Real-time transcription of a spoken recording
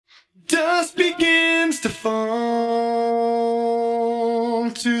Dust begins to fall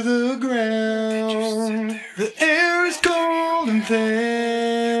to the ground. The air is cold and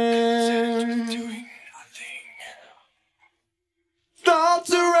thin. Thoughts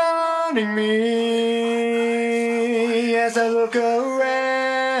surrounding me as I look around.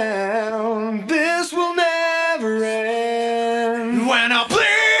 This will never end. When I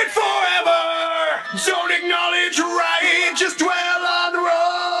bleed forever, don't acknowledge right, just dwell on wrong.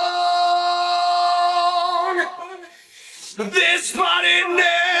 This spotted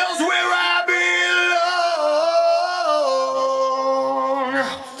nails where I belong.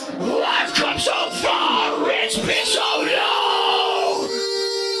 I've come so far, it's been so long.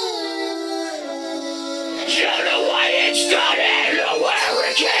 Don't know why it started or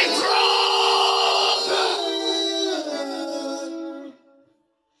where it came from.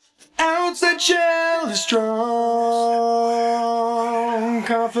 Outside shell is strong,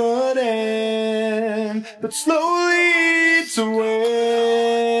 confident, but slowly eats away.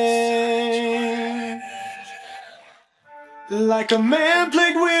 Like a man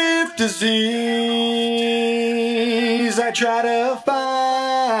plagued with disease, I try to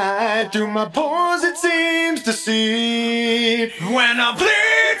fight through my pores, it seems to see. When I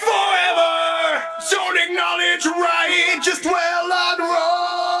bleed forever, don't acknowledge right, just dwell on wrong.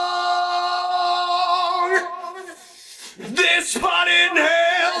 This spot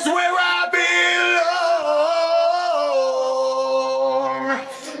inhales where I belong.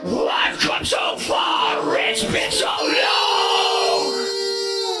 I've come so far, it's been so long.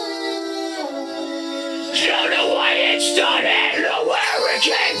 Don't know why it started or where it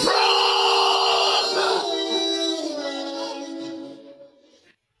came from.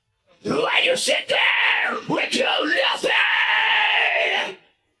 When you sit there with do nothing,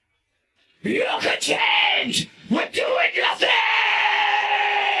 you're content with doing nothing.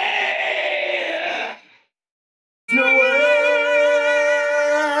 Nowhere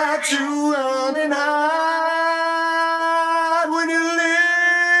to run and hide when you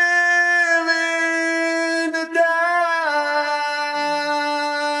live in the dark.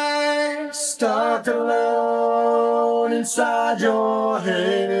 Stuck alone inside your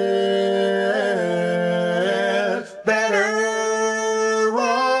head. Better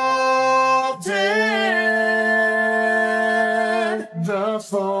off dead. The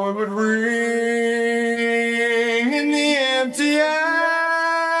phone would ring in the empty house.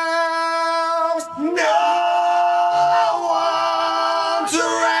 No one's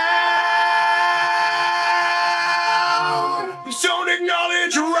around. Don't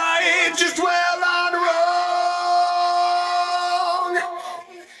acknowledge right, just dwell on wrong.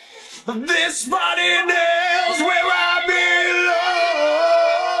 This body